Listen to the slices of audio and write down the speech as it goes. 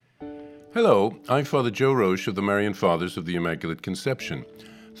Hello, I'm Father Joe Roche of the Marian Fathers of the Immaculate Conception.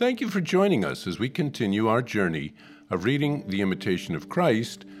 Thank you for joining us as we continue our journey of reading the Imitation of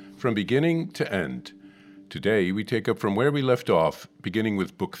Christ from beginning to end. Today we take up from where we left off, beginning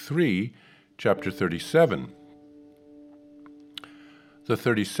with Book 3, Chapter 37. The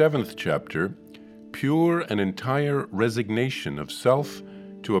 37th chapter, Pure and Entire Resignation of Self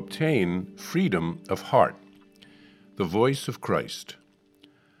to Obtain Freedom of Heart. The Voice of Christ.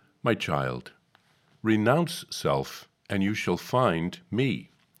 My child, renounce self, and you shall find me.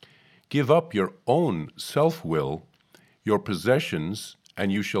 Give up your own self-will, your possessions,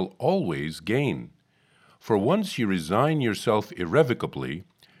 and you shall always gain. For once you resign yourself irrevocably,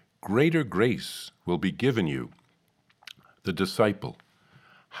 greater grace will be given you. The disciple,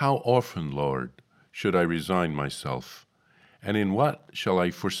 how often, Lord, should I resign myself? And in what shall I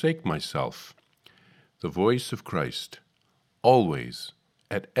forsake myself? The voice of Christ, always,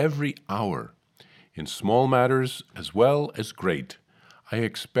 at every hour, in small matters as well as great, I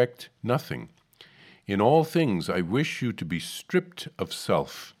expect nothing. In all things I wish you to be stripped of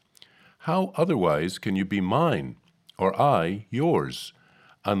self. How otherwise can you be mine, or I yours,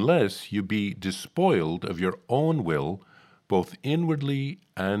 unless you be despoiled of your own will, both inwardly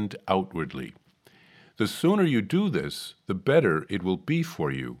and outwardly? The sooner you do this, the better it will be for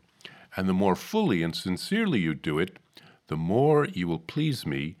you, and the more fully and sincerely you do it, the more you will please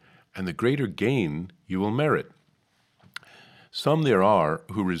me, and the greater gain you will merit. Some there are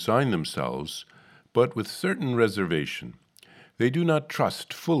who resign themselves, but with certain reservation. They do not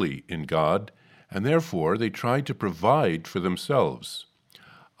trust fully in God, and therefore they try to provide for themselves.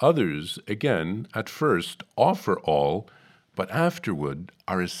 Others, again, at first offer all, but afterward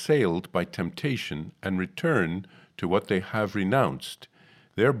are assailed by temptation and return to what they have renounced,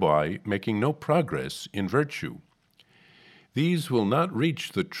 thereby making no progress in virtue. These will not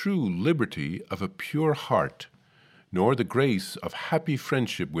reach the true liberty of a pure heart, nor the grace of happy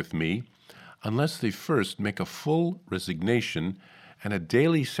friendship with me, unless they first make a full resignation and a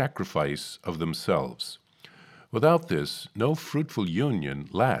daily sacrifice of themselves. Without this, no fruitful union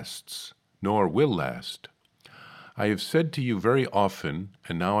lasts, nor will last. I have said to you very often,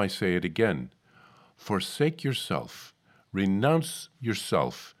 and now I say it again, forsake yourself, renounce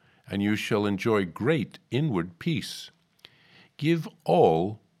yourself, and you shall enjoy great inward peace. Give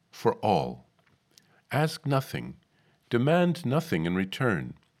all for all. Ask nothing. Demand nothing in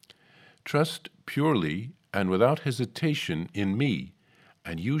return. Trust purely and without hesitation in me,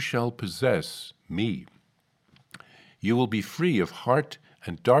 and you shall possess me. You will be free of heart,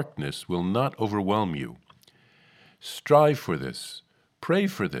 and darkness will not overwhelm you. Strive for this, pray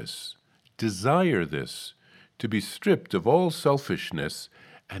for this, desire this, to be stripped of all selfishness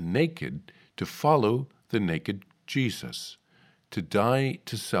and naked to follow the naked Jesus, to die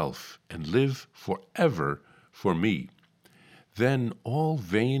to self and live forever for me. Then all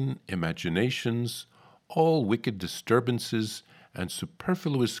vain imaginations, all wicked disturbances, and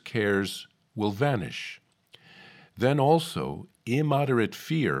superfluous cares will vanish. Then also immoderate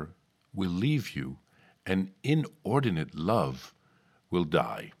fear will leave you, and inordinate love will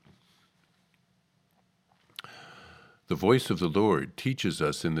die. The voice of the Lord teaches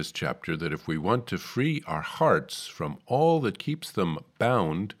us in this chapter that if we want to free our hearts from all that keeps them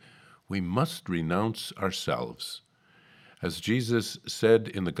bound, we must renounce ourselves. As Jesus said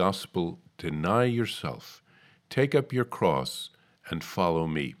in the Gospel, deny yourself, take up your cross, and follow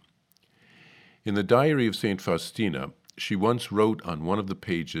me. In the diary of St. Faustina, she once wrote on one of the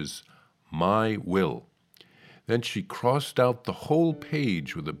pages, my will. Then she crossed out the whole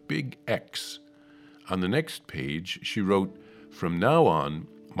page with a big X. On the next page, she wrote, from now on,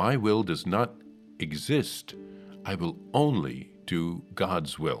 my will does not exist. I will only do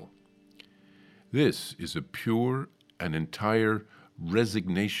God's will. This is a pure and entire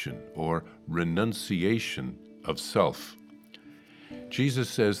resignation or renunciation of self. Jesus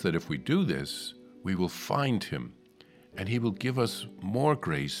says that if we do this, we will find him, and he will give us more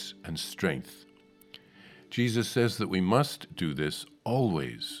grace and strength. Jesus says that we must do this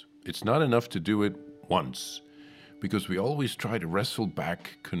always. It's not enough to do it once, because we always try to wrestle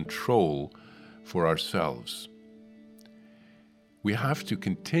back control for ourselves. We have to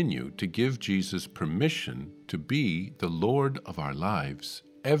continue to give Jesus permission to be the Lord of our lives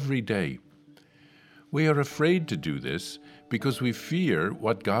every day. We are afraid to do this because we fear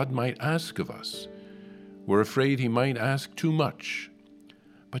what God might ask of us. We're afraid he might ask too much.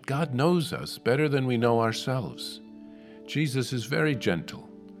 But God knows us better than we know ourselves. Jesus is very gentle.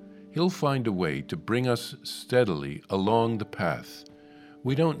 He'll find a way to bring us steadily along the path.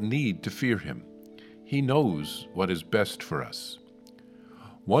 We don't need to fear him. He knows what is best for us.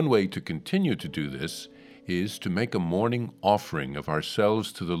 One way to continue to do this is to make a morning offering of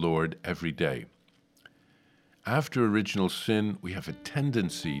ourselves to the Lord every day. After original sin, we have a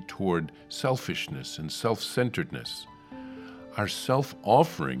tendency toward selfishness and self-centeredness. Our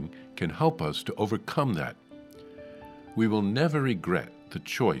self-offering can help us to overcome that. We will never regret the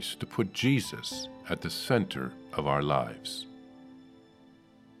choice to put Jesus at the center of our lives.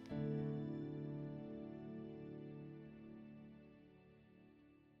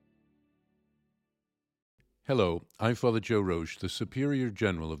 Hello, I'm Father Joe Roche, the Superior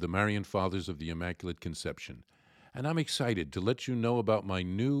General of the Marian Fathers of the Immaculate Conception, and I'm excited to let you know about my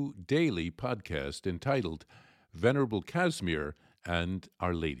new daily podcast entitled Venerable Casimir and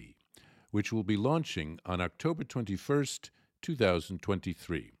Our Lady, which will be launching on October 21st,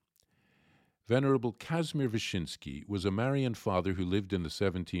 2023. Venerable Casimir Wyszynski was a Marian father who lived in the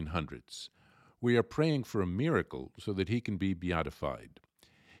 1700s. We are praying for a miracle so that he can be beatified.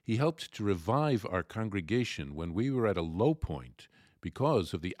 He helped to revive our congregation when we were at a low point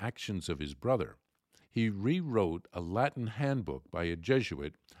because of the actions of his brother. He rewrote a Latin handbook by a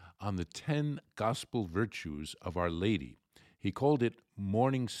Jesuit on the 10 gospel virtues of Our Lady. He called it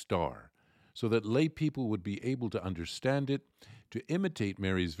Morning Star, so that lay people would be able to understand it, to imitate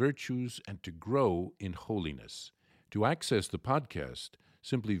Mary's virtues, and to grow in holiness. To access the podcast,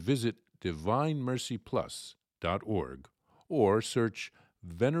 simply visit divinemercyplus.org or search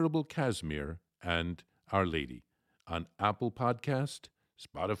Venerable Casimir and Our Lady on Apple Podcast,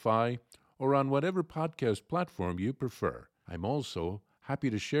 Spotify, or on whatever podcast platform you prefer. I'm also happy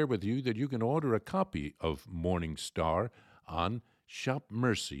to share with you that you can order a copy of Morning Star on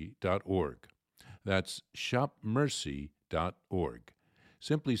shopmercy.org. That's shopmercy.org.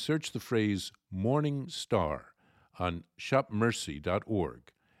 Simply search the phrase Morning Star on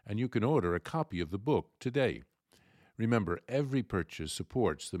shopmercy.org, and you can order a copy of the book today. Remember, every purchase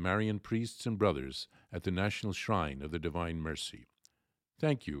supports the Marian priests and brothers at the National Shrine of the Divine Mercy.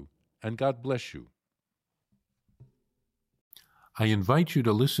 Thank you, and God bless you. I invite you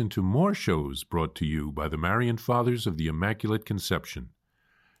to listen to more shows brought to you by the Marian Fathers of the Immaculate Conception.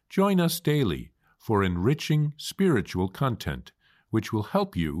 Join us daily for enriching spiritual content, which will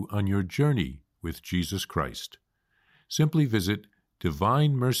help you on your journey with Jesus Christ. Simply visit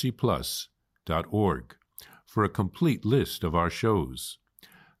divinemercyplus.org for a complete list of our shows.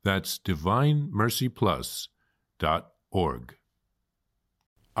 That's divinemercyplus.org.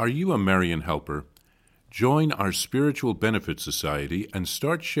 Are you a Marian helper? Join our Spiritual Benefit Society and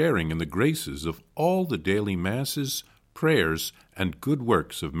start sharing in the graces of all the daily masses, prayers, and good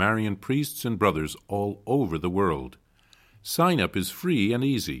works of Marian priests and brothers all over the world. Sign up is free and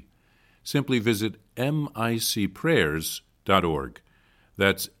easy. Simply visit micprayers.org.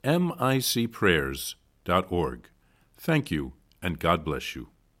 That's micprayers.org. Thank you, and God bless you.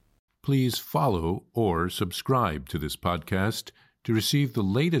 Please follow or subscribe to this podcast to receive the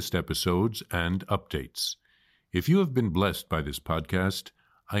latest episodes and updates. If you have been blessed by this podcast,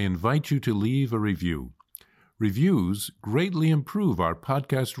 I invite you to leave a review. Reviews greatly improve our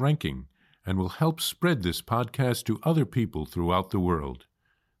podcast ranking and will help spread this podcast to other people throughout the world.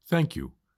 Thank you.